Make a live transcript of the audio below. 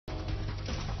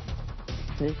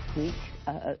This week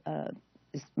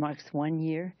marks 1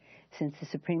 year since the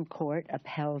Supreme Court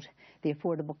upheld the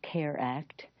Affordable Care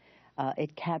Act.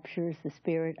 It captures the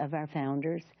spirit of our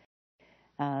founders,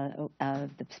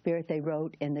 the spirit they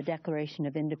wrote in the Declaration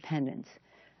of Independence: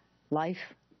 life,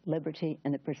 liberty,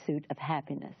 and the pursuit of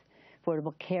happiness.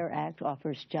 Affordable Care Act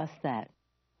offers just that.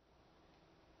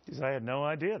 I had no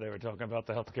idea they were talking about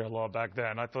the health care law back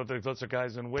then. I thought those are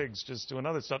guys in wigs just doing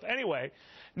other stuff. Anyway,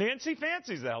 Nancy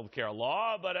fancies the health care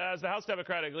law, but as the House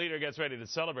Democratic leader gets ready to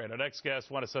celebrate, our next guests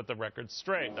want to set the record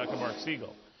straight. Dr. Mark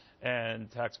Siegel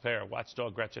and taxpayer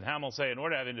watchdog Gretchen Hamel say in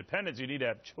order to have independence, you need to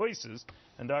have choices.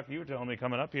 And, Doctor, you were telling me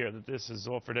coming up here that this has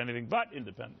offered anything but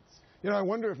independence. You know, I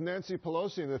wonder if Nancy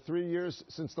Pelosi, in the 3 years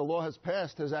since the law has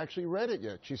passed, has actually read it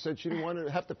yet. She said she didn't want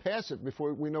to have to pass it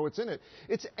before we know what's in it.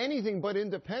 It's anything but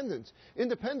independence.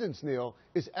 Independence, Neil,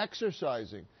 is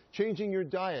exercising, changing your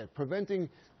diet, preventing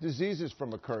diseases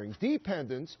from occurring.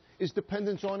 Dependence is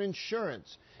dependence on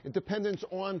insurance. It dependence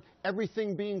on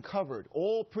everything being covered,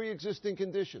 all pre-existing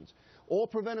conditions, all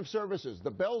preventive services, the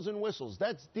bells and whistles.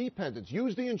 That's dependence.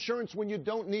 Use the insurance when you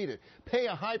don't need it. Pay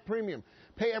a high premium.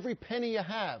 Pay every penny you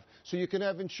have so you can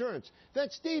have insurance.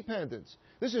 That's dependence.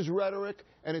 This is rhetoric,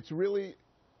 and it's really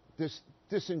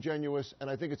disingenuous, and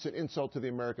I think it's an insult to the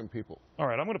American people. All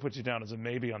right, I'm going to put you down as a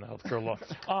maybe on the health care law.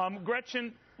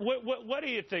 Gretchen, what do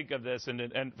you think of this?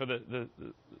 And for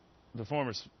the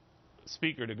former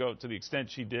speaker to go to the extent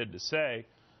she did to say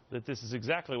that this is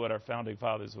exactly what our founding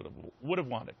fathers would have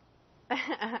wanted.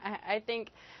 I think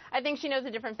she knows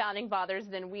the different founding fathers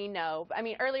than we know. I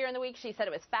mean, earlier in the week she said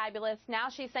it was fabulous. Now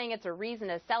she's saying it's a reason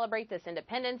to celebrate this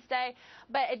Independence Day.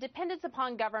 But it dependence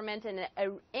upon government and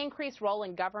an increased role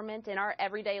in government in our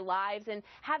everyday lives and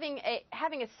having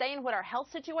a say in what our health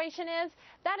situation is,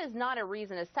 that is not a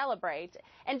reason to celebrate.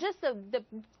 And just the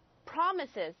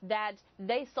promises that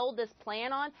they sold this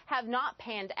plan on have not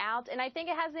panned out, and I think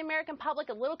it has the American public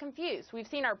a little confused. We've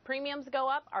seen our premiums go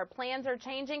up, our plans are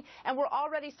changing, and we're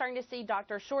already starting to see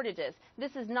doctor shortages.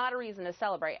 This is not a reason to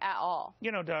celebrate at all.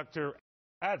 You know, Doctor,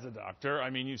 as a doctor,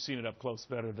 I mean, you've seen it up close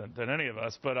better than any of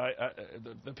us, but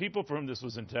the people for whom this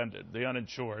was intended, the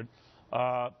uninsured,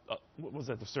 what was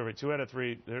that, the survey? 2 out of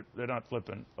 3, they're not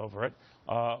flipping over it,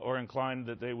 or inclined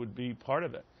that they would be part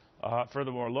of it.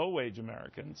 Furthermore, low-wage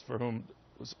Americans, for whom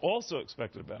it was also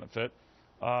expected to benefit,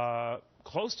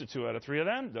 close to 2 out of 3 of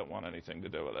them don't want anything to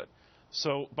do with it.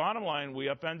 So, bottom line, we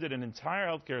upended an entire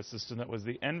healthcare system that was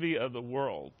the envy of the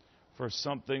world for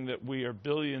something that we are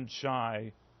billion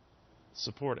shy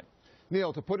supporting.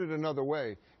 Neil, to put it another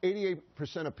way, 88%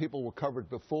 of people were covered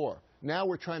before. Now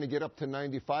we're trying to get up to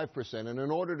 95%, and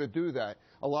in order to do that,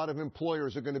 a lot of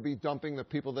employers are going to be dumping the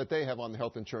people that they have on the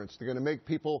health insurance. They're going to make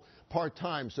people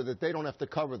part-time so that they don't have to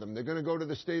cover them. They're going to go to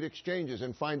the state exchanges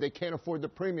and find they can't afford the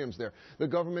premiums there. The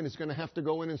government is going to have to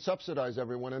go in and subsidize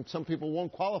everyone, and some people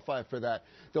won't qualify for that.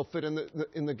 They'll fit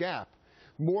in the gap.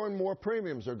 More and more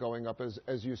premiums are going up,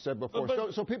 as you said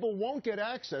before. So people won't get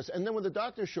access. And then with the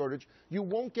doctor shortage, you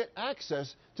won't get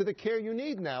access to the care you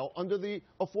need now under the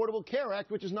Affordable Care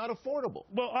Act, which is not affordable.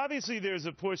 Well, obviously, there's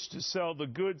a push to sell the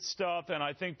good stuff. And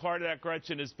I think part of that,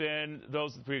 Gretchen, has been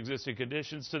those with pre-existing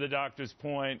conditions. To the doctor's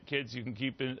point, kids you can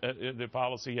keep in the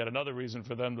policy, yet another reason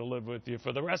for them to live with you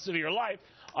for the rest of your life.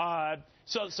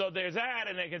 So there's that,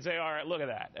 and they can say, all right, look at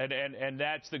that. And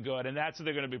that's the good, and that's what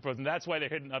they're going to be pushing. That's why they're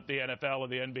hitting up the NFL or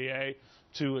the NBA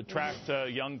to attract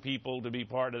young people to be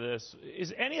part of this.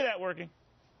 Is any of that working?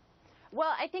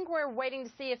 Well, I think we're waiting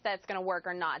to see if that's going to work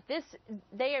or not.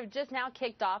 They have just now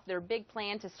kicked off their big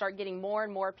plan to start getting more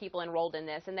and more people enrolled in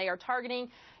this, and they are targeting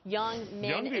young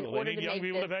men in order to make young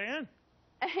people to pay in.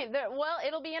 Well,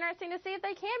 it'll be interesting to see if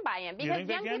they can buy in, because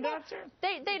young people,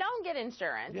 they don't get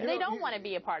insurance. Yeah. They don't want to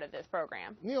be a part of this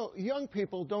program. Neil, young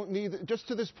people don't need, just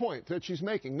to this point that she's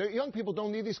making, young people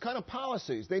don't need these kind of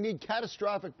policies. They need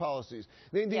catastrophic policies.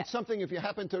 They need something if you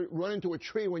happen to run into a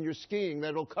tree when you're skiing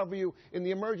that'll cover you in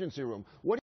the emergency room.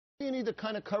 What do you need the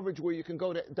kind of coverage where you can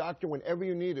go to a doctor whenever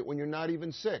you need it, when you're not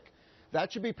even sick?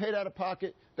 That should be paid out of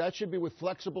pocket. That should be with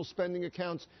flexible spending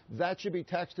accounts. That should be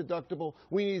tax deductible.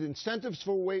 We need incentives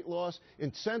for weight loss,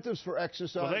 incentives for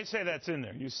exercise. Well, they say that's in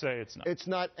there. You say it's not. It's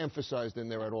not emphasized in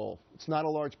there at all. It's not a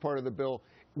large part of the bill.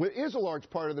 What is a large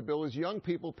part of the bill is young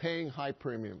people paying high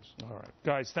premiums. All right.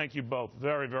 Guys, thank you both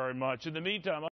very, very much. In the meantime,